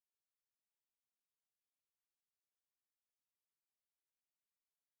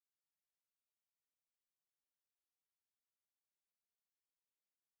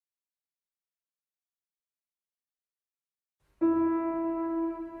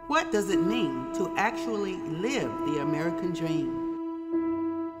What does it mean to actually live the American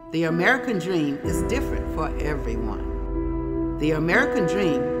dream? The American dream is different for everyone. The American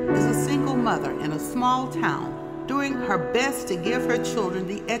dream is a single mother in a small town doing her best to give her children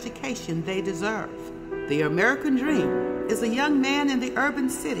the education they deserve. The American dream is a young man in the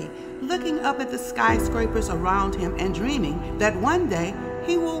urban city looking up at the skyscrapers around him and dreaming that one day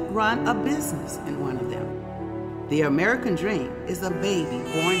he will run a business in one of them. The American dream is a baby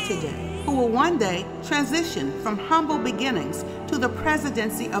born today who will one day transition from humble beginnings to the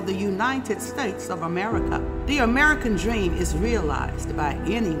presidency of the United States of America. The American dream is realized by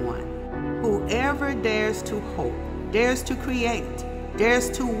anyone. Whoever dares to hope, dares to create, dares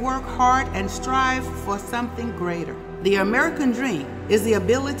to work hard and strive for something greater. The American dream is the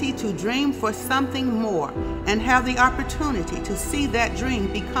ability to dream for something more and have the opportunity to see that dream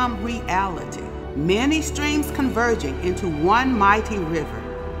become reality. Many streams converging into one mighty river.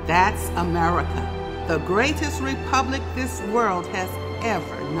 That's America, the greatest republic this world has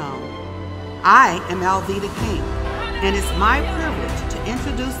ever known. I am Alveda King, and it's my privilege to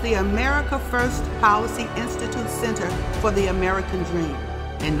introduce the America First Policy Institute Center for the American Dream.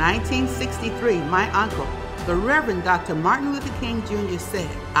 In 1963, my uncle, the Reverend Dr. Martin Luther King Jr. said,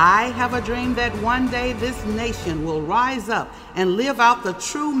 "I have a dream that one day this nation will rise up and live out the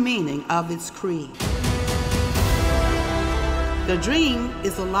true meaning of its creed." The dream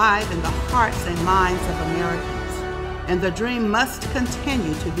is alive in the hearts and minds of Americans, and the dream must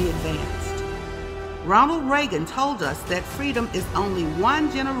continue to be advanced. Ronald Reagan told us that freedom is only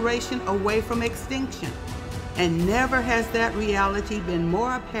one generation away from extinction, and never has that reality been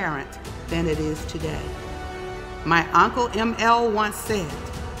more apparent than it is today. My Uncle M.L. once said,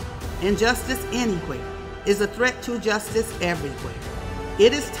 "Injustice anywhere is a threat to justice everywhere."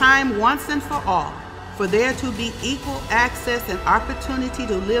 It is time once and for all for there to be equal access and opportunity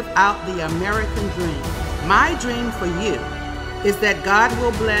to live out the American dream. My dream for you is that God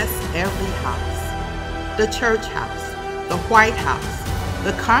will bless every house: the church house, the White House,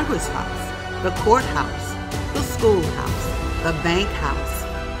 the Congress house, the courthouse, the schoolhouse, the bank house,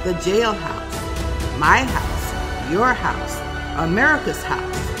 the jailhouse, my house, your house, America's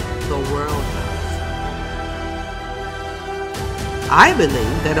house, the world house. I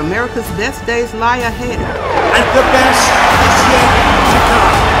believe that America's best days lie ahead. And the best is yet to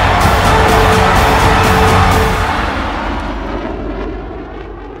come.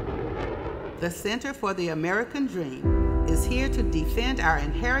 The Center for the American Dream is here to defend our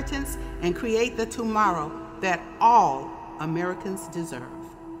inheritance and create the tomorrow that all Americans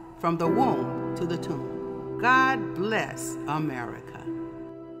deserve, from the womb to the tomb. God bless America.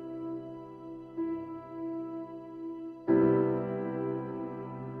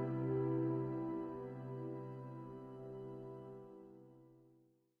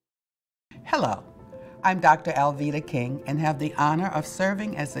 Hello, I'm Dr. Alveda King and have the honor of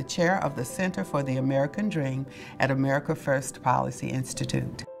serving as the chair of the Center for the American Dream at America First Policy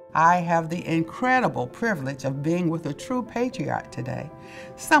Institute. I have the incredible privilege of being with a true patriot today,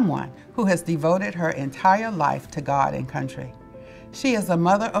 someone who has devoted her entire life to God and country. She is a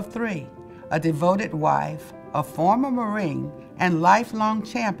mother of three, a devoted wife, a former Marine, and lifelong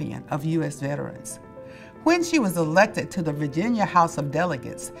champion of U.S. veterans. When she was elected to the Virginia House of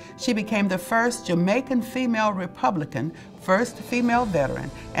Delegates, she became the first Jamaican female Republican, first female veteran,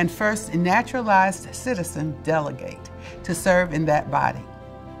 and first naturalized citizen delegate to serve in that body.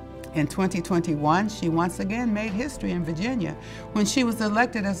 In 2021, she once again made history in Virginia when she was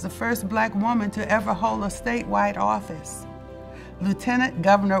elected as the first Black woman to ever hold a statewide office. Lieutenant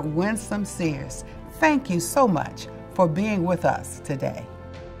Governor Winsome Sears, thank you so much for being with us today.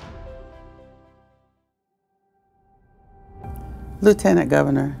 Lieutenant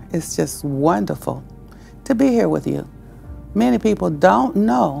Governor, it's just wonderful to be here with you. Many people don't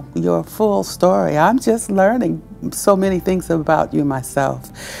know your full story. I'm just learning so many things about you myself.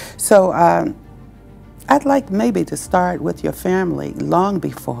 So I'd like maybe to start with your family long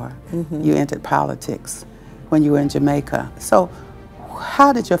before you entered politics, when you were in Jamaica. So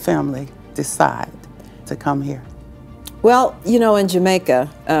how did your family decide to come here? Well, you know, in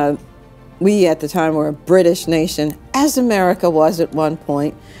Jamaica, we at the time were a British nation, as America was at one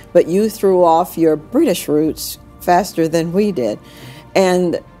point, but you threw off your British roots faster than we did.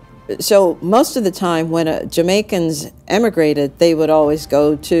 And so most of the time when Jamaicans emigrated, they would always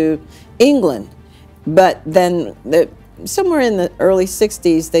go to England. But then somewhere in the early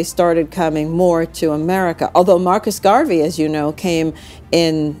 60s, they started coming more to America. Although Marcus Garvey, as you know, came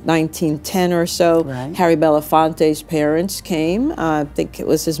in 1910 or so. Right. Harry Belafonte's parents came. I think it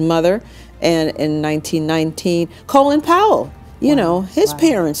was his mother. And in 1919, Colin Powell, you know, his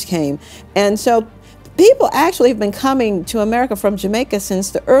parents came. And so people actually have been coming to America from Jamaica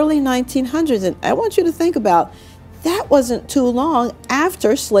since the early 1900s. And I want you to think about, that wasn't too long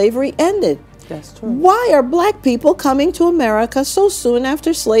after slavery ended. That's true. Why are black people coming to America so soon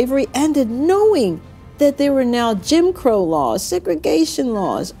after slavery ended, knowing that there were now Jim Crow laws, segregation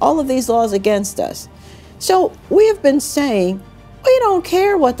laws, all of these laws against us? So we have been saying, we don't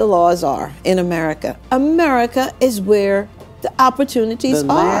care what the laws are in America. America is where the opportunities are.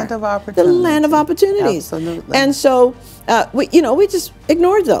 The land of opportunity. The land of opportunities. Absolutely. And so, we just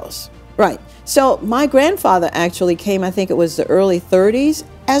ignored those. Right. So my grandfather actually came, I think it was the early 30s,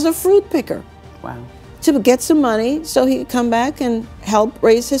 as a fruit picker. Wow. To get some money so he could come back and help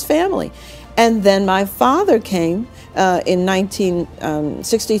raise his family. And then my father came in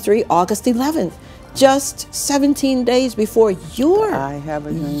 1963, August 11th. Just 17 days before your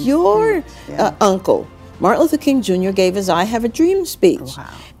uncle, Martin Luther King Jr., gave his I Have a Dream speech. Wow.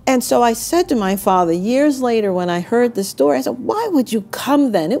 And so I said to my father years later when I heard the story, I said, why would you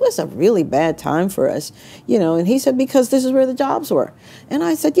come then? It was a really bad time for us, you know. And he said, because this is where the jobs were. And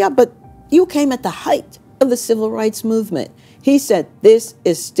I said, yeah, but you came at the height of the civil rights movement. He said, this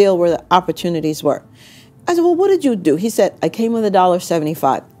is still where the opportunities were. I said, well, what did you do? He said, I came with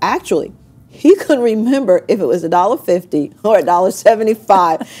 $1.75. Actually, he couldn't remember if it was $1.50 or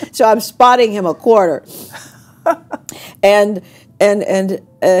 $1.75. So I'm spotting him a quarter. And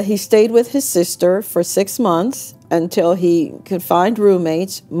he stayed with his sister for 6 months until he could find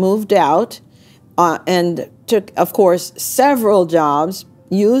roommates, moved out, and took, of course, several jobs,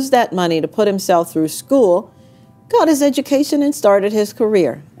 used that money to put himself through school, got his education, and started his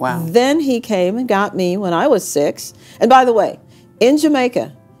career. Wow. Then he came and got me when I was 6. And by the way, in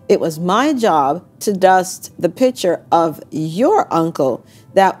Jamaica, it was my job to dust the picture of your uncle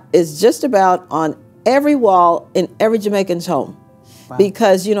that is just about on every wall in every Jamaican's home. Wow.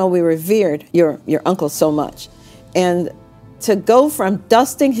 Because, you know, we revered your uncle so much. And to go from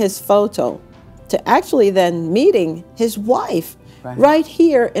dusting his photo to actually then meeting his wife right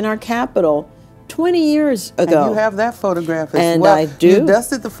here in our capital 20 years ago. And you have that photograph as and well. I do. You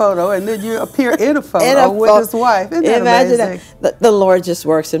dusted the photo, and then you appear in a photo with his wife. Isn't that Imagine amazing? that. The Lord just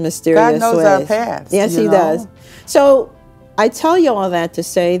works in mysterious ways. God knows our paths. Yes, He does. So I tell you all that to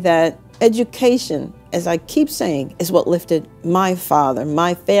say that education, as I keep saying, is what lifted my father,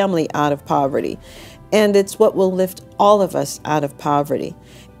 my family out of poverty. And it's what will lift all of us out of poverty.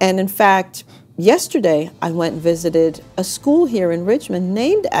 And in fact, yesterday I went and visited a school here in Richmond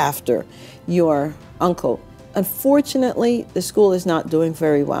named after your uncle. Unfortunately, the school is not doing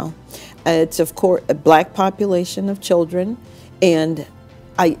very well. It's, of course, a black population of children. And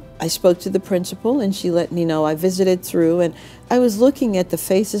I spoke to the principal, and she let me know. I visited through, and I was looking at the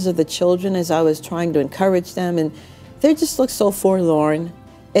faces of the children as I was trying to encourage them, and they just look so forlorn,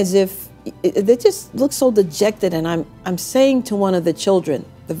 as if they just look so dejected. And I'm saying to one of the children,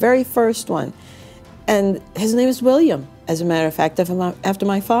 the very first one, and his name is William, as a matter of fact, after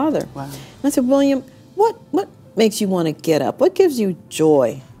my father. Wow. And I said, William, what makes you want to get up? What gives you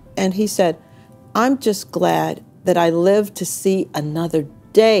joy? And he said, I'm just glad that I lived to see another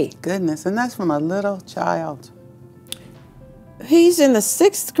day. Goodness, and that's from a little child. He's in the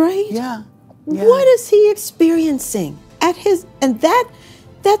 6th grade? Yeah. What is he experiencing at his, and that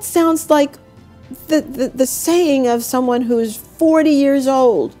sounds like the saying of someone who's 40 years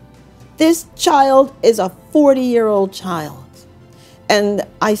old. This child is a 40-year-old child. And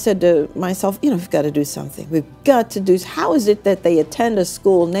I said to myself, you know, we've got to do something. We've got to do. How is it that they attend a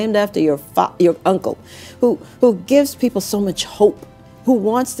school named after your uncle, who gives people so much hope, who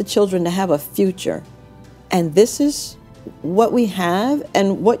wants the children to have a future? And this is what we have.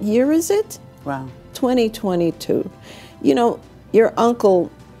 And what year is it? Wow. 2022. You know, your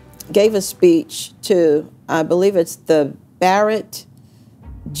uncle gave a speech to, I believe it's the Barrett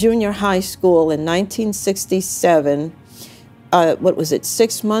Junior High School in 1967. What was it,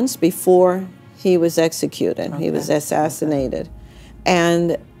 6 months before he was executed. Okay. He was assassinated. Okay.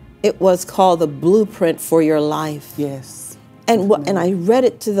 And it was called The Blueprint for Your Life. Yes. And I read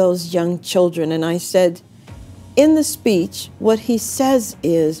it to those young children, and I said, in the speech, what he says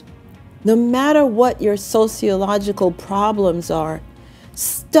is, no matter what your sociological problems are,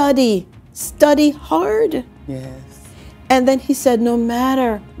 study hard. Yes. And then he said, no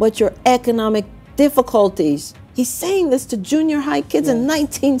matter what your economic difficulties. He's saying this to junior high kids in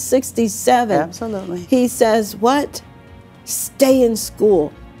 1967. Absolutely. He says, what? Stay in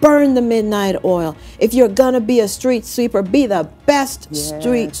school. burn the midnight oil. If you're going to be a street sweeper, be the best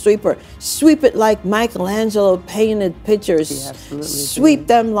street sweeper. Sweep it like Michelangelo painted pictures. Sweep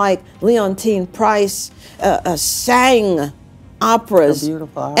them like Leontine Price sang operas.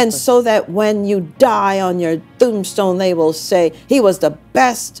 Beautiful opera. And so that when you die on your tombstone, they will say, he was the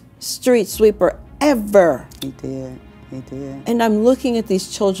best street sweeper ever. He did. He did. And I'm looking at these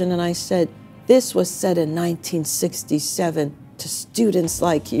children and I said, this was said in 1967 to students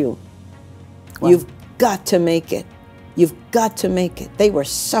like you. Wow. You've got to make it. You've got to make it. They were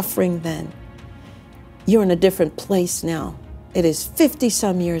suffering then. You're in a different place now. It is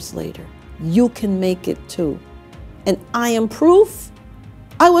 50-some years later. You can make it too. And I am proof.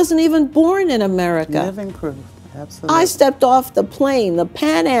 I wasn't even born in America. Living proof. Absolutely. I stepped off the plane, the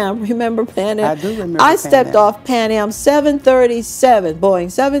Pan Am. Remember Pan Am? I do remember. I stepped off Pan Am 737,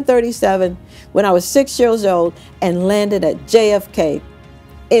 Boeing 737, when I was 6 years old, and landed at JFK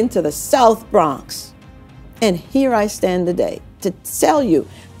into the South Bronx. And here I stand today to tell you,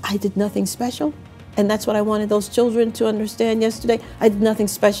 I did nothing special. And that's what I wanted those children to understand yesterday. I did nothing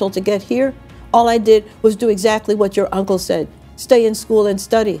special to get here. All I did was do exactly what your uncle said. Stay in school and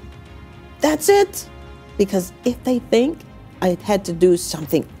study. That's it. Because if they think I had to do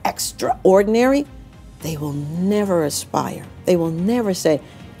something extraordinary, they will never aspire. They will never say,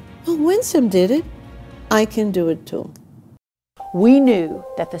 well, Winsome did it. I can do it too. We knew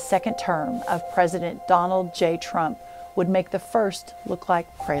that the second term of President Donald J. Trump would make the first look like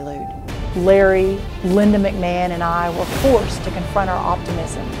prelude. Larry, Linda McMahon, and I were forced to confront our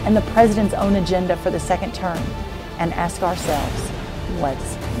optimism and the president's own agenda for the second term and ask ourselves,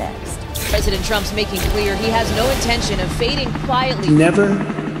 what's next? President Trump's making clear he has no intention of fading quietly. Never,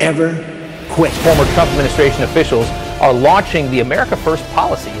 ever quit. Former Trump administration officials are launching the America First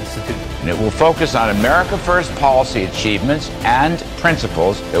Policy Institute. And it will focus on America First policy achievements and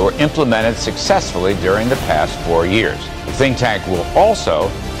principles that were implemented successfully during the past 4 years. The think tank will also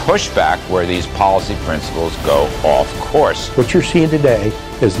push back where these policy principles go off course. What you're seeing today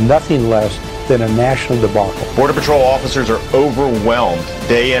is nothing less than a national debacle. Border Patrol officers are overwhelmed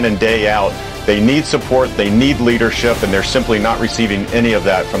day in and day out. They need support, they need leadership, and they're simply not receiving any of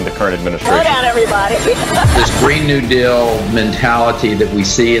that from the current administration. Hold on, everybody. This Green New Deal mentality that we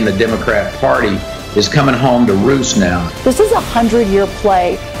see in the Democrat Party is coming home to roost now. This is a 100-year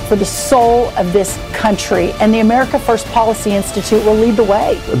play for the soul of this country, and the America First Policy Institute will lead the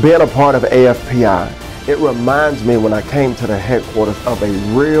way. Being a part of AFPI, it reminds me when I came to the headquarters of a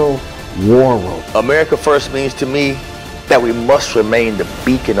real war room. America First means to me that we must remain the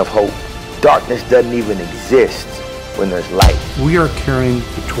beacon of hope. Darkness doesn't even exist when there's light. We are carrying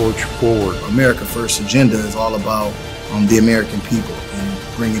the torch forward. America First agenda is all about the American people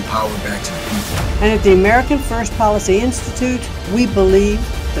and bringing power back to the people. And at the American First Policy Institute, we believe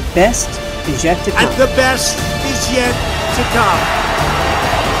the best is yet to come. And the best is yet to come.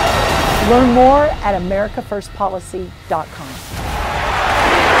 Learn more at americafirstpolicy.com.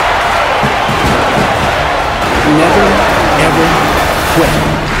 Never, ever quit.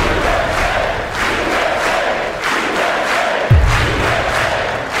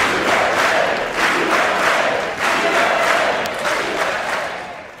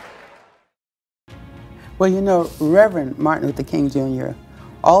 Well, you know, Reverend Martin Luther King Jr.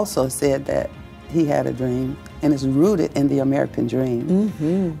 also said that he had a dream, and it's rooted in the American dream.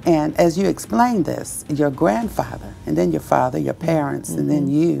 Mm-hmm. And as you explained this, your grandfather, and then your father, your parents, and then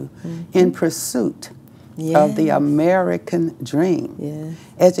you, in pursuit of the American dream. Yeah.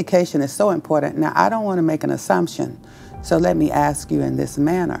 Education is so important. Now, I don't want to make an assumption, so let me ask you in this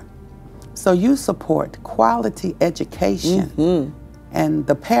manner. So you support quality education and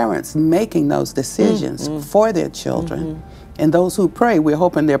the parents making those decisions for their children, and those who pray, we're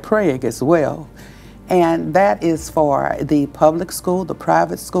hoping they're praying as well. And that is for the public school, the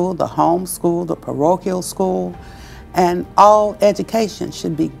private school, the home school, the parochial school, and all education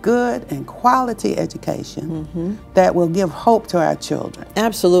should be good and quality education that will give hope to our children.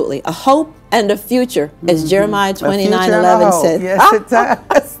 Absolutely. A hope and a future, as Jeremiah 29:11 said. Yes, it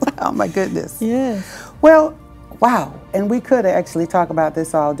does. Oh my goodness. Yes. Well, wow. And we could actually talk about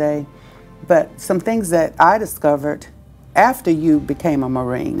this all day, but some things that I discovered after you became a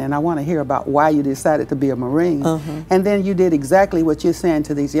Marine, and I want to hear about why you decided to be a Marine, and then you did exactly what you're saying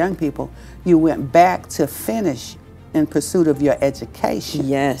to these young people. You went back to finish in pursuit of your education.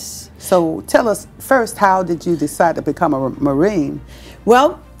 Yes. So tell us first, how did you decide to become a Marine?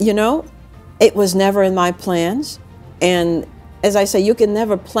 Well, you know, it was never in my plans, and as I say, you can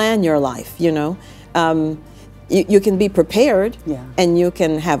never plan your life, you know. You can be prepared and you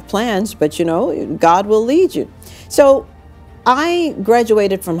can have plans, but you know, God will lead you. So I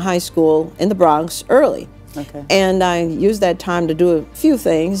graduated from high school in the Bronx early. Okay. And I used that time to do a few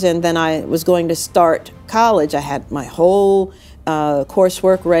things, and then I was going to start college. I had my whole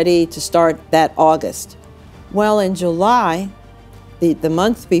coursework ready to start that August. Well, in July, the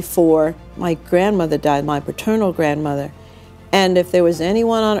month before, my grandmother died, my paternal grandmother. And if there was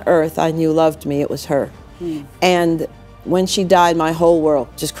anyone on earth I knew loved me, it was her. And when she died, my whole world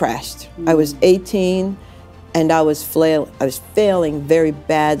just crashed. I was 18. And I was failing very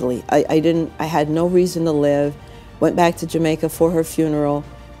badly. I had no reason to live. Went back to Jamaica for her funeral.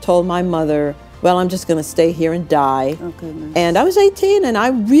 Told my mother, well, I'm just going to stay here and die. Oh, goodness. And I was 18, and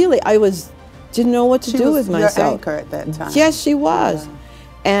I didn't know what to do with myself. She was your anchor at that time. Yes, she was. Yeah.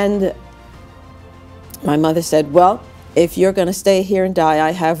 And my mother said, well, if you're going to stay here and die,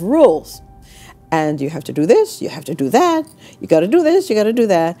 I have rules. And you have to do this, you have to do that, you got to do this, you got to do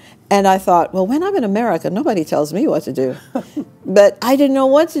that. And I thought, well, when I'm in America, nobody tells me what to do. But I didn't know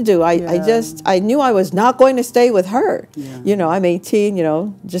what to do. I knew I was not going to stay with her. Yeah. You know, I'm 18,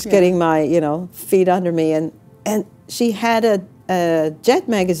 just getting my, feet under me. And she had a Jet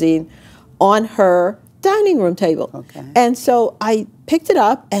magazine on her dining room table. Okay. And so I picked it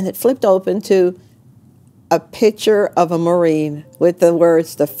up, and it flipped open to a picture of a Marine with the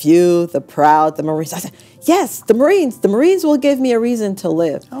words, the few, the proud, the Marines. I said, yes, the Marines. The Marines will give me a reason to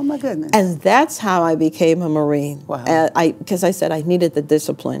live. Oh, my goodness. And that's how I became a Marine. Wow. Because I said I needed the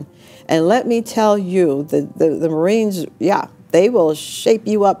discipline. And let me tell you, the Marines, yeah, they will shape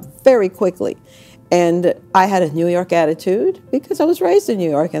you up very quickly. And I had a New York attitude because I was raised in New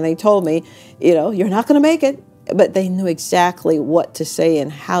York, and they told me, you're not going to make it. But they knew exactly what to say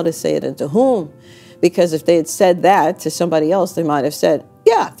and how to say it and to whom. Because if they had said that to somebody else, they might have said,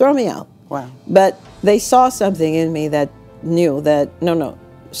 yeah, throw me out. Wow. But they saw something in me that knew that, no,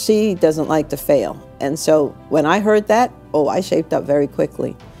 she doesn't like to fail. And so when I heard that, I shaped up very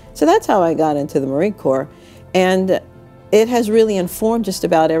quickly. So that's how I got into the Marine Corps. And it has really informed just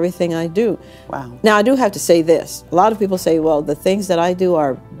about everything I do. Wow. Now, I do have to say this. A lot of people say, well, the things that I do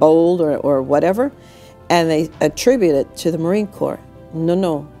are bold or whatever, and they attribute it to the Marine Corps.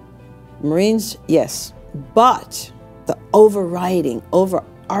 No. Marines, yes, but the overarching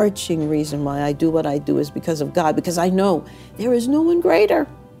reason why I do what I do is because of God, because I know there is no one greater.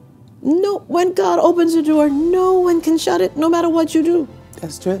 No, when God opens a door, no one can shut it, no matter what you do.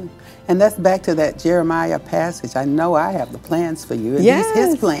 That's true. And that's back to that Jeremiah passage. I know I have the plans for you. And yes. These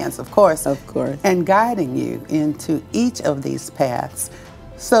his plans, of course. Of course. And guiding you into each of these paths.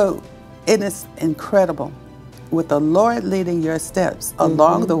 So it is incredible. With the Lord leading your steps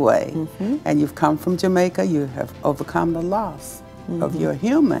along the way, and you've come from Jamaica, you have overcome the loss of your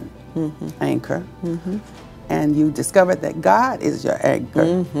human anchor, and you discovered that God is your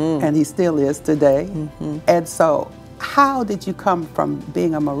anchor, and He still is today. And so, how did you come from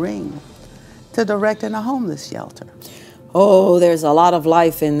being a Marine to directing a homeless shelter? Oh, there's a lot of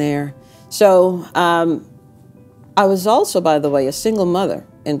life in there. So, I was also, by the way, a single mother.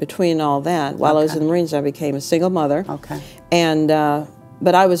 In between all that, while I was in the Marines, I became a single mother. Okay. And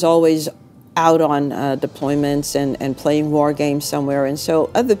but I was always out on deployments and playing war games somewhere, and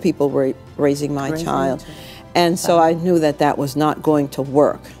so other people were raising my child, and so I knew that was not going to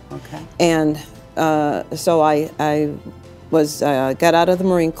work. Okay. And so I was got out of the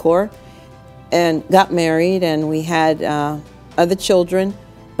Marine Corps and got married, and we had other children,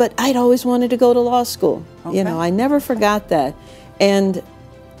 but I'd always wanted to go to law school. Okay. I never forgot that, and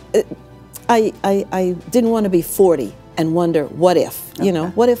I didn't want to be 40 and wonder, what if?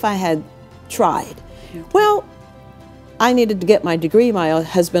 What if I had tried? Okay. Well, I needed to get my degree. My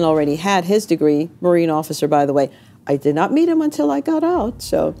husband already had his degree, Marine officer, by the way. I did not meet him until I got out.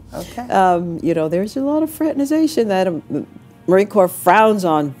 So, okay. There's a lot of fraternization that Marine Corps frowns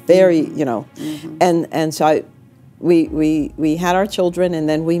on very, and so we had our children, and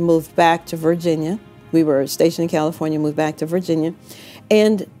then we moved back to Virginia. We were stationed in California, moved back to Virginia,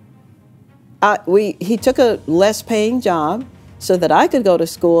 and he took a less paying job so that I could go to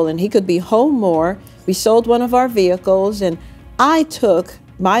school and he could be home more. We sold one of our vehicles, and I took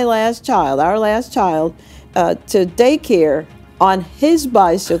our last child, to daycare on his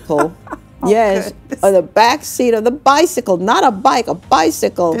bicycle. Yes, on the back seat of the bicycle, not a bike, a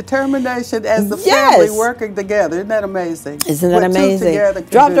bicycle. Determination as the family working together. Isn't that amazing? Isn't that amazing?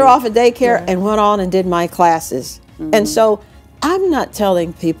 Dropped her off at daycare and went on and did my classes. And so I'm not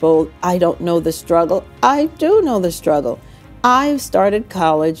telling people I don't know the struggle. I do know the struggle. I started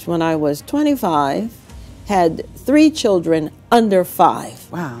college when I was 25, had 3 children under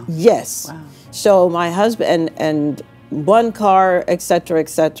 5. Wow. Yes. Wow. So my husband and 1 car, et cetera, et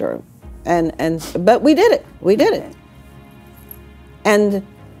cetera. But we did it. We did it. And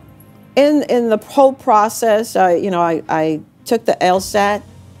in the whole process, I took the LSAT,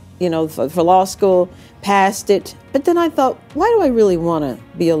 for law school, passed it. But then I thought, why do I really want to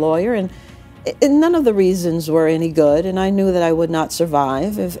be a lawyer? And none of the reasons were any good, and I knew that I would not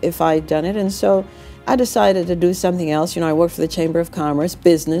survive if I'd done it. And so I decided to do something else. I worked for the Chamber of Commerce,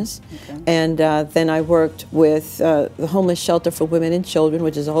 business, and then I worked with the Homeless Shelter for Women and Children,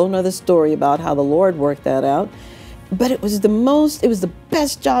 which is a whole other story about how the Lord worked that out. But it was the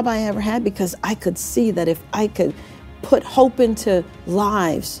best job I ever had, because I could see that if I could put hope into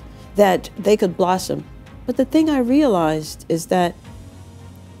lives, that they could blossom. But the thing I realized is that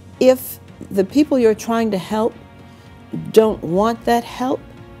if the people you're trying to help don't want that help,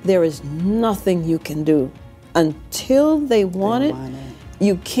 there is nothing you can do. Until they want it,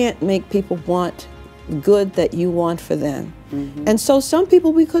 you can't make people want good that you want for them. And so some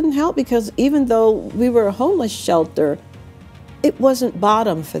people we couldn't help, because even though we were a homeless shelter, it wasn't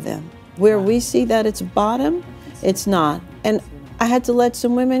bottom for them. Where we see that it's bottom, it's not. And I had to let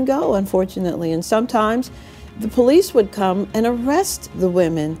some women go, unfortunately. And sometimes the police would come and arrest the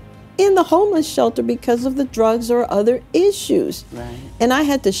women in the homeless shelter because of the drugs or other issues. And I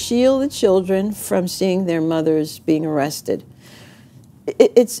had to shield the children from seeing their mothers being arrested.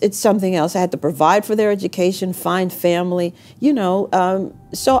 It's something else. I had to provide for their education, find family,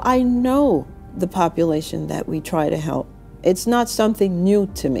 so I know the population that we try to help. It's not something new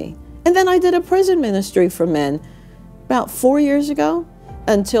to me. And then I did a prison ministry for men about 4 years ago,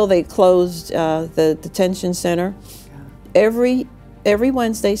 until they closed the detention center. Every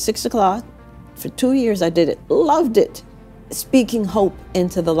Wednesday, 6 o'clock, for 2 years I did it, loved it, speaking hope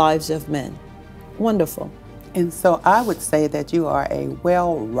into the lives of men. Wonderful. And so I would say that you are a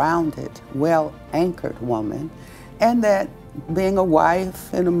well-rounded, well-anchored woman, and that being a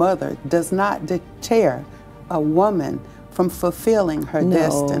wife and a mother does not deter a woman from fulfilling her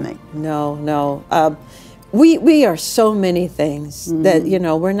destiny. No. We are so many things that,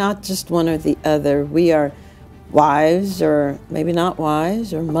 we're not just one or the other. We are wives, or maybe not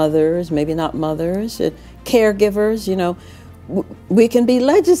wives, or mothers, maybe not mothers, caregivers, We can be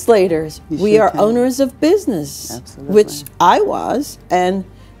legislators. We are owners of business, which I was, and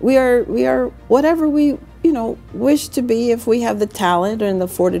we are whatever we, wish to be if we have the talent and the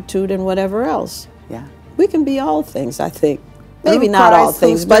fortitude and whatever else. Yeah. We can be all things, I think. Maybe not all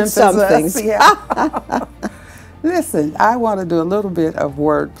things, but some things. Listen, I want to do a little bit of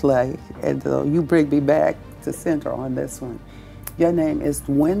wordplay, and you bring me back to center on this one. Your name is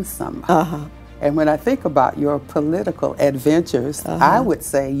Winsome. And when I think about your political adventures, I would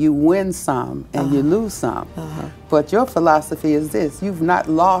say you win some and you lose some. But your philosophy is this: you've not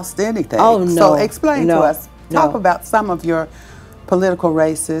lost anything. Oh, no. So explain to us, talk about some of your political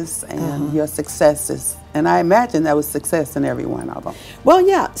races and your successes. And I imagine there was success in every one of them. Well,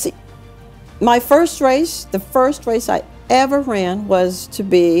 yeah. See, my first race, the first race I ever ran was to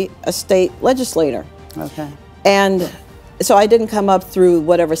be a state legislator. And so I didn't come up through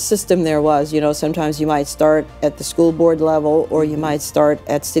whatever system there was. Sometimes you might start at the school board level, or you might start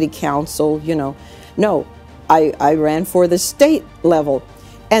at city council, No, I ran for the state level.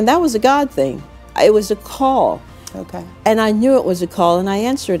 And that was a God thing. It was a call. And I knew it was a call, and I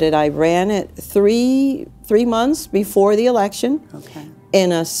answered it. I ran it three months before the election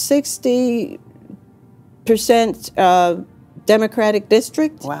in a 60% Democratic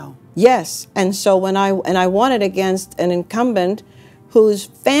district. Wow. Yes, and so when I won it against an incumbent whose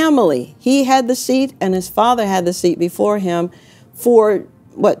family, he had the seat and his father had the seat before him for,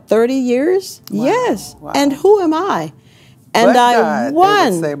 30 years? Wow. Yes, Wow. and who am I? And I won.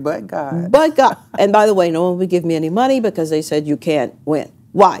 They would say, but God. But God. And by the way, no one would give me any money because they said you can't win.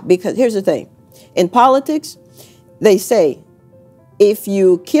 Why? Because here's the thing. In politics, they say, if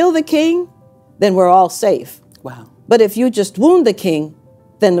you kill the king, then we're all safe. Wow. But if you just wound the king,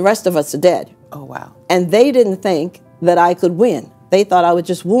 then the rest of us are dead. Oh, wow. And they didn't think that I could win. They thought I would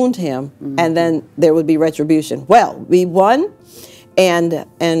just wound him, and then there would be retribution. Well, we won, and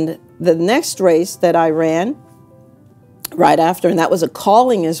the next race that I ran right after, and that was a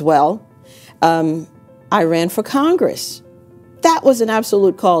calling as well, I ran for Congress. That was an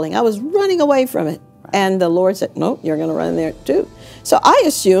absolute calling. I was running away from it. And the Lord said, no, you're going to run there too. So I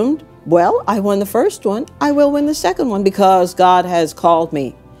assumed, well, I won the first one, I will win the second one because God has called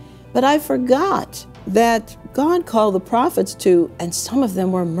me. But I forgot that God called the prophets too, and some of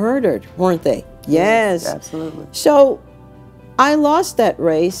them were murdered, weren't they? Yes. Absolutely. So I lost that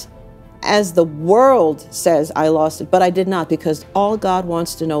race, as the world says I lost it, but I did not, because all God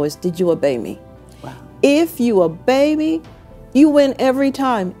wants to know is, did you obey me? Wow. If you obey me, you win every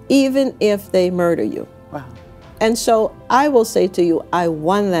time, even if they murder you. Wow. And so I will say to you, I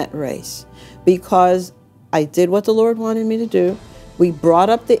won that race because I did what the Lord wanted me to do. We brought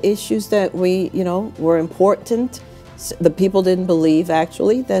up the issues that were important. The people didn't believe,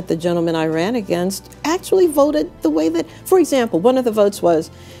 actually, that the gentleman I ran against actually voted the way that, for example, one of the votes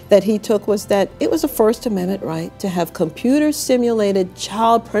that he took was that it was a First Amendment right to have computer-simulated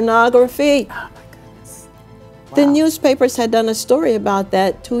child pornography. Oh, my goodness. Wow. The newspapers had done a story about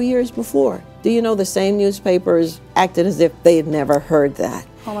that 2 years before. Do you know the same newspapers acted as if they had never heard that?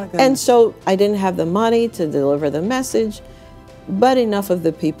 Oh, my goodness. And so I didn't have the money to deliver the message, but enough of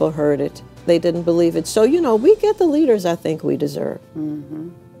the people heard it. They didn't believe it. So, we get the leaders I think we deserve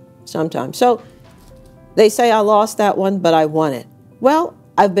sometimes. So they say I lost that one, but I won it. Well,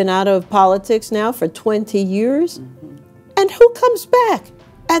 I've been out of politics now for 20 years. And who comes back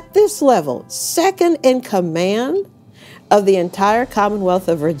at this level? Second in command of the entire Commonwealth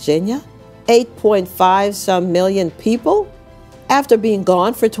of Virginia, 8.5 some million people, after being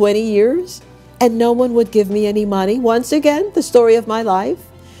gone for 20 years, and no one would give me any money. Once again, the story of my life.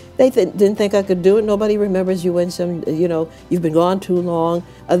 They didn't think I could do it. Nobody remembers you, Winsome. You've been gone too long.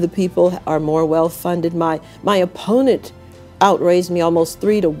 Other people are more well-funded. My opponent outraised me almost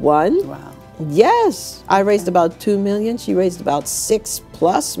 3 to 1. Wow. Yes, I raised about 2 million. She raised about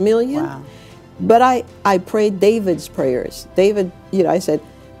 6+ million. Wow. But I prayed David's prayers. David, I said,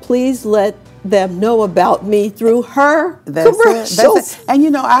 please let them know about me through her commercials. That's it.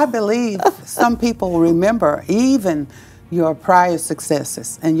 And I believe some people remember even your prior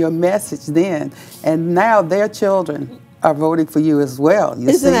successes and your message then, and now their children are voting for you as well.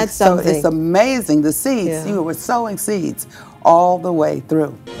 Isn't that something? So it's amazing, the seeds. Yeah. You were sowing seeds all the way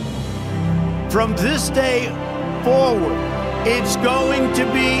through. From this day forward, it's going to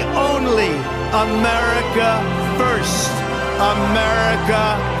be only America first.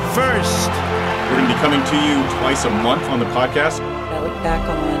 America first. We're going to be coming to you twice a month on the podcast. I look back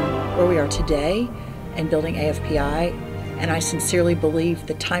on where we are today and building AFPI, and I sincerely believe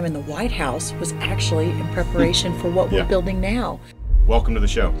the time in the White House was actually in preparation for what we're building now. Welcome to the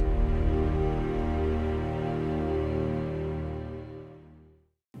show.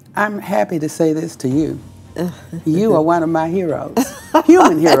 I'm happy to say this to you. You are one of my heroes.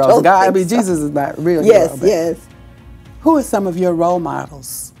 Human heroes. God, I mean, Jesus is my real hero. Yes. Who are some of your role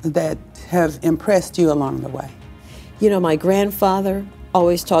models that have impressed you along the way? My grandfather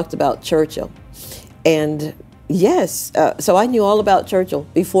always talked about Churchill. And yes, so I knew all about Churchill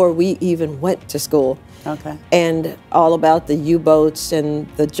before we even went to school. Okay. And all about the U-boats and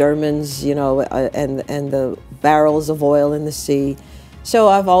the Germans, and the barrels of oil in the sea. So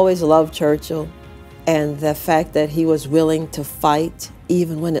I've always loved Churchill, and the fact that he was willing to fight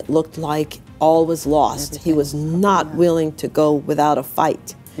even when it looked like all was lost. He was not willing to go without a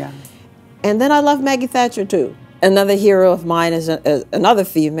fight. Yeah. And then I love Maggie Thatcher too. Another hero of mine is another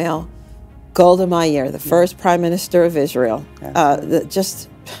female, Golda Meir, the first Prime Minister of Israel. Just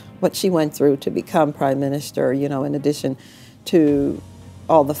what she went through to become Prime Minister, in addition to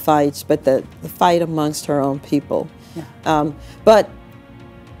all the fights, but the fight amongst her own people. Yeah. But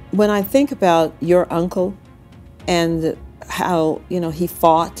when I think about your uncle and how, he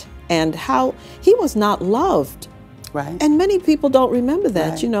fought and how he was not loved. Right. And many people don't remember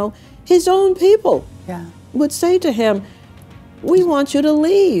that, his own people would say to him, we want you to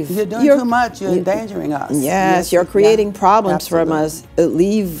leave. You're doing too much. You're endangering us. Yes, you're creating problems from us.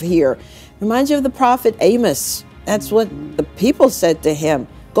 Leave here. Reminds you of the prophet Amos. That's what the people said to him.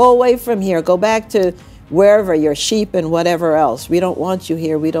 Go away from here. Go back to wherever, your sheep and whatever else. We don't want you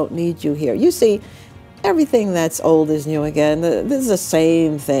here. We don't need you here. You see, everything that's old is new again. This is the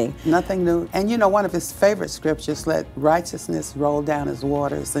same thing. Nothing new. And one of his favorite scriptures, let righteousness roll down as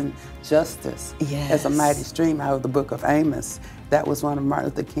waters and justice as a mighty stream, out of the book of Amos. That was one of Martin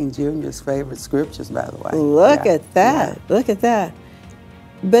Luther King Jr.'s favorite scriptures, by the way. Look at that. Look at that.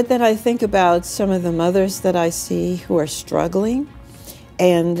 But then I think about some of the mothers that I see who are struggling.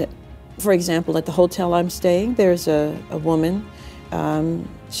 And for example, at the hotel I'm staying, there's a woman,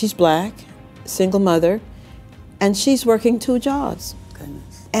 she's black, single mother, and she's working 2 jobs.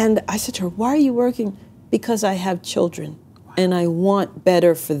 Goodness. And I said to her, why are you working? Because I have children, and I want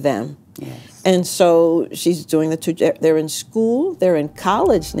better for them. Yes. And so she's doing the 2, they're in school, they're in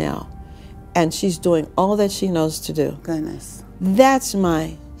college now, and she's doing all that she knows to do. Goodness. That's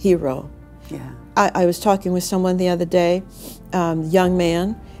my hero. Yeah. I was talking with someone the other day, young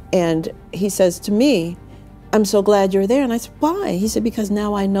man, and he says to me, I'm so glad you're there. And I said, why? He said, because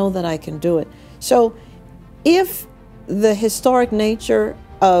now I know that I can do it. So if the historic nature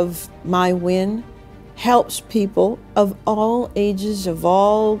of my win helps people of all ages, of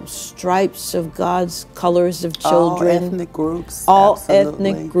all stripes of God's colors of children. All ethnic groups. All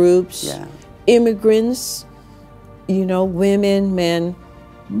absolutely. ethnic groups. Yeah. Immigrants, you know, women, men.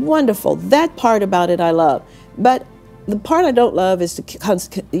 Wonderful. That part about it I love. But the part I don't love is to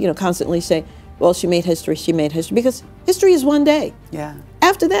constantly say, well, she made history, because history is one day. Yeah.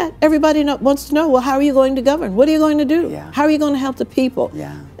 After that, everybody wants to know, well, how are you going to govern? What are you going to do? Yeah. How are you going to help the people?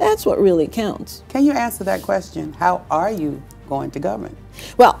 Yeah. That's what really counts. Can you answer that question? How are you going to govern?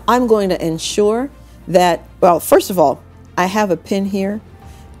 Well, I'm going to ensure that, well, first of all, I have a pin here,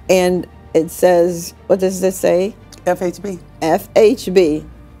 and it says, what does this say? FHB. FHB.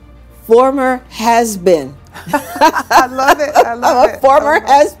 Former has-been. I love it. I love it. I'm a former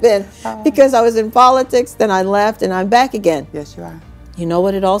has-been because I was in politics, then I left, and I'm back again. Yes, you are. You know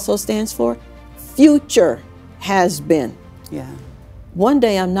what it also stands for? Future has-been. Yeah. One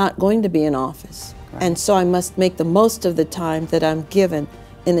day I'm not going to be in office, and so I must make the most of the time that I'm given,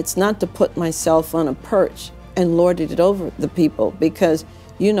 and it's not to put myself on a perch and lord it over the people, because,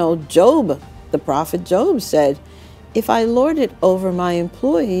 you know, Job, the prophet Job said, if I lord it over my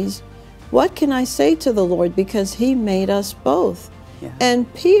employees, what can I say to the Lord, because he made us both? Yeah.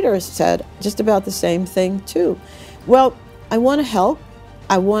 And Peter said just about the same thing too. Well, I want to help.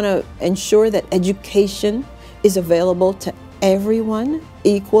 I want to ensure that education is available to everyone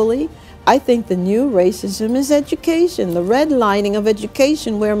equally. I think the new racism is education, the redlining of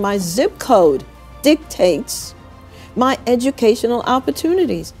education, where my zip code dictates my educational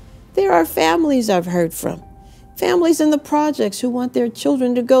opportunities. There are families I've heard from, families in the projects who want their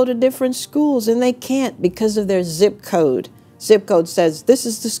children to go to different schools, and they can't because of their zip code. Zip code says this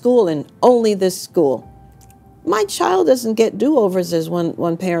is the school and only this school. My child doesn't get do-overs, as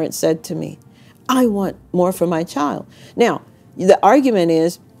one parent said to me. I want more for my child. Now, the argument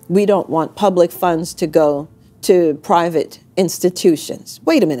is we don't want public funds to go to private institutions.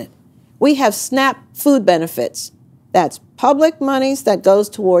 Wait a minute. We have SNAP food benefits. That's public monies that goes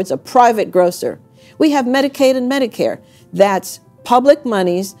towards a private grocer. We have Medicaid and Medicare. That's public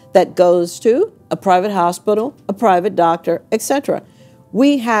monies that goes to a private hospital, a private doctor, etc.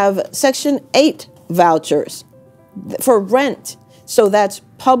 We have Section 8 vouchers for rent. So that's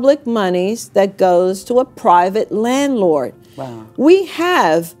public monies that goes to a private landlord. Wow. We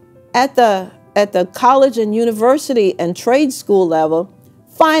have at the college and university and trade school level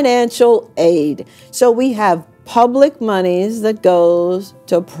financial aid. So we have public monies that goes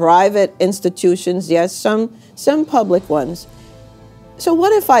to private institutions, yes, some public ones. So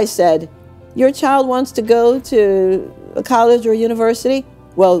what if I said, your child wants to go to a college or university?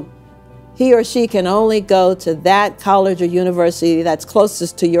 Well, he or she can only go to that college or university that's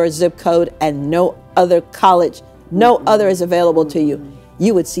closest to your zip code, and no other college, no other is available to you.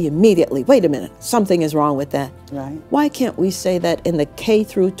 You would see immediately, wait a minute, something is wrong with that. Right. Why can't we say that in the K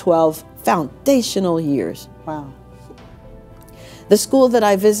through 12 foundational years? Wow. The school that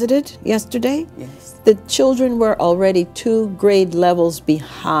I visited yesterday, yes, the children were already 2 grade levels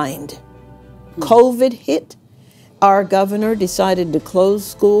behind. COVID hit. Our governor decided to close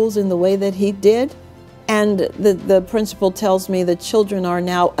schools in the way that he did, and the principal tells me the children are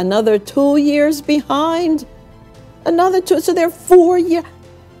now another 2 years behind. Another 2, so they're 4 years.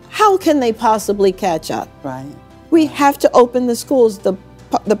 How can they possibly catch up? Right. We have to open the schools.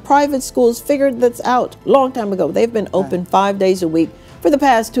 The private schools figured this out a long time ago. They've been open 5 days a week for the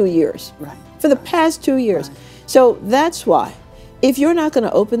past 2 years. Right. For the past 2 years. Right. So that's why, if you're not going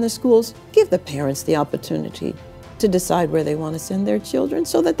to open the schools, give the parents the opportunity to decide where they want to send their children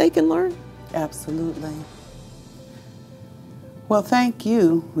so that they can learn. Absolutely. Well, thank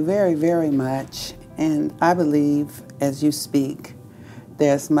you very, very much. And I believe, as you speak,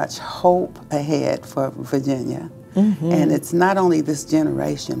 there's much hope ahead for Virginia. Mm-hmm. And it's not only this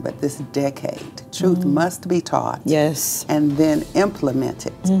generation, but this decade. Truth must be taught. Yes. And then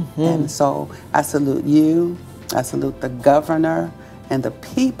implemented. Mm-hmm. And so I salute you, I salute the governor and the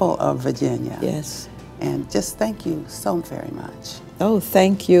people of Virginia. Yes. And just thank you so very much. Oh,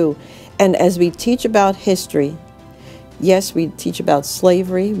 thank you. And as we teach about history, yes, we teach about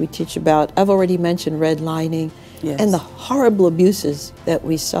slavery, we teach about, I've already mentioned redlining, yes, and the horrible abuses that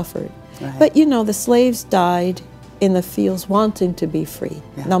we suffered. Right. But you know, the slaves died in the fields wanting to be free.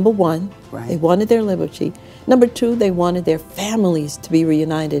 Yeah. Number one, right, they wanted their liberty. Number two, they wanted their families to be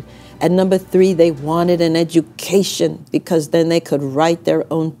reunited. And number three, they wanted an education, because then they could write their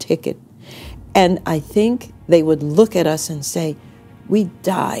own ticket. And I think they would look at us and say, we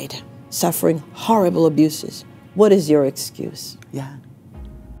died suffering horrible abuses. What is your excuse? Yeah.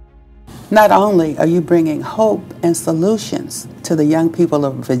 Not only are you bringing hope and solutions to the young people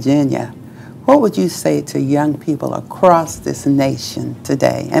of Virginia, What would you say to young people across this nation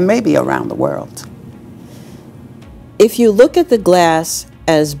today, and maybe around the world? If you look at the glass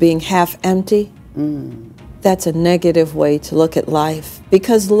as being half empty, that's a negative way to look at life,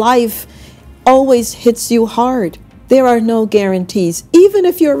 because life always hits you hard. There are no guarantees. Even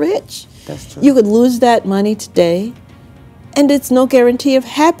if you're rich, that's true. You could lose that money today, and it's no guarantee of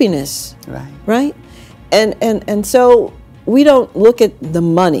happiness. Right? And so we don't look at the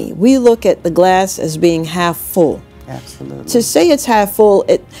money. We look at the glass as being half full. Absolutely. To say it's half full,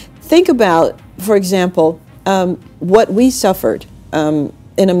 think about, for example, what we suffered in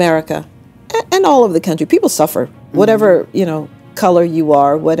America and all over the country. People suffer, whatever color you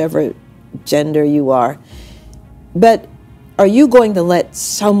are, whatever gender you are. But are you going to let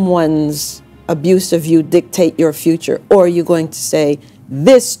someone's abuse of you dictate your future, or are you going to say,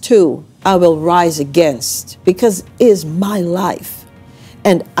 this too I will rise against, because it is my life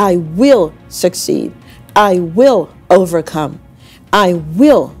and I will succeed. I will overcome. I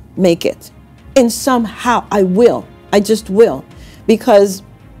will make it. And somehow I will. I just will. Because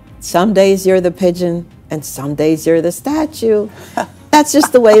some days you're the pigeon and some days you're the statue. That's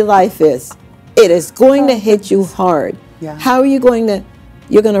just the way life is. It is going to hit you hard. Yeah. How are you going to,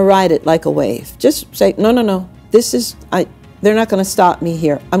 you're going to ride it like a wave. Just say, no, this is, they're not going to stop me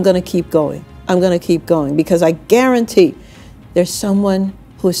here. I'm going to keep going. I'm going to keep going, because I guarantee there's someone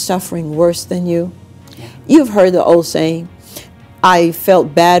who's suffering worse than you. Yeah. You've heard the old saying, I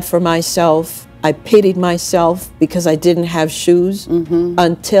felt bad for myself. I pitied myself because I didn't have shoes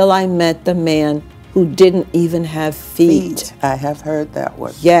until I met the man who didn't even have feet. I have heard that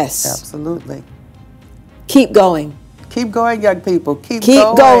one. Yes. Absolutely. Keep going. Keep going, young people. Keep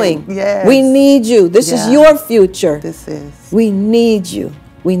going. Yes. We need you. This is your future. This is. We need you.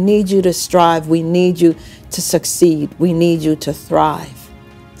 We need you to strive. We need you to succeed. We need you to thrive.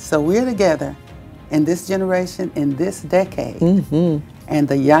 So we're together in this generation, in this decade. And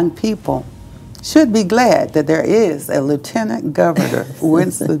the young people should be glad that there is a Lieutenant Governor,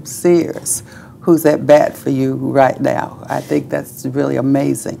 Winsome Sears, who's at bat for you right now. I think that's really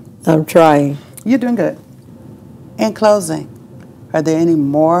amazing. I'm trying. You're doing good. In closing, are there any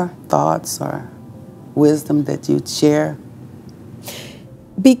more thoughts or wisdom that you'd share?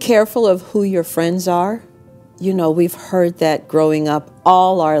 Be careful of who your friends are. You know, we've heard that growing up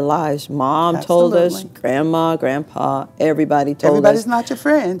all our lives. Mom told us, Grandma, Grandpa, everybody told us. Everybody's not your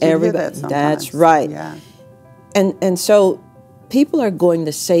friend. You hear that sometimes. That's right. Yeah. And so people are going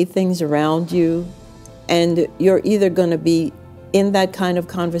to say things around you, and you're either going to be in that kind of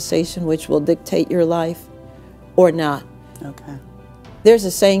conversation which will dictate your life or not. Okay. There's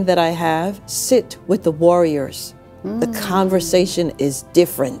a saying that I have, sit with the warriors. The conversation is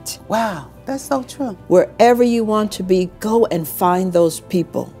different. Wow, that's so true. Wherever you want to be, go and find those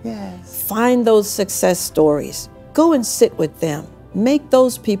people. Yes. Find those success stories. Go and sit with them. Make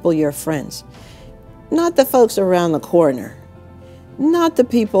those people your friends. Not the folks around the corner. Not the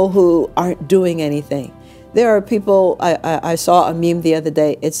people who aren't doing anything. There are people, I saw a meme the other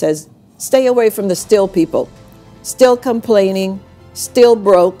day. It says, stay away from the still people. Still complaining, still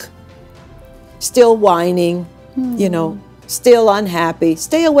broke, still whining, you know, still unhappy.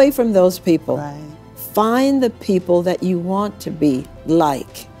 Stay away from those people. Right. Find the people that you want to be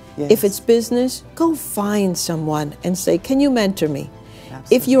like. Yes. If it's business, go find someone and say, can you mentor me?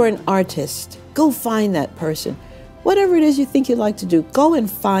 Absolutely. If you're an artist, go find that person. Whatever it is you think you'd like to do, go and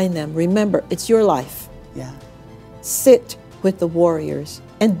find them. Remember, it's your life. Yeah. Sit with the warriors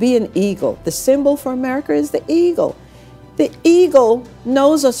and be an eagle. The symbol for America is the eagle. The eagle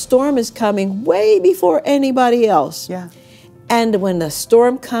knows a storm is coming way before anybody else. Yeah. And when the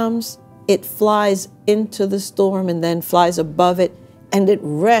storm comes, it flies into the storm and then flies above it, and it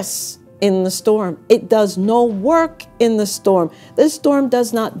rests in the storm. It does no work in the storm. The storm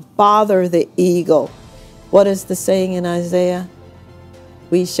does not bother the eagle. What is the saying in Isaiah?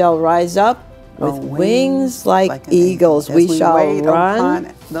 We shall rise up with wings like eagles. As we shall run.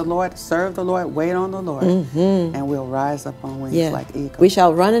 Upon the Lord, serve the Lord, wait on the Lord, and we'll rise up on wings like eagles. We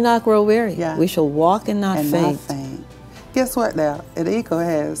shall run and not grow weary. Yeah. We shall walk and not faint. Guess what now? An eagle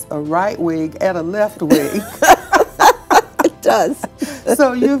has a right wing and a left wing. It does.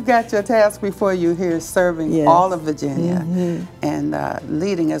 So you've got your task before you here, serving all of Virginia and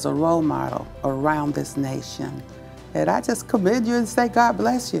leading as a role model around this nation. And I just commend you and say God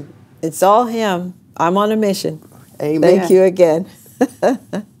bless you. It's all Him. I'm on a mission. Amen. Thank you again.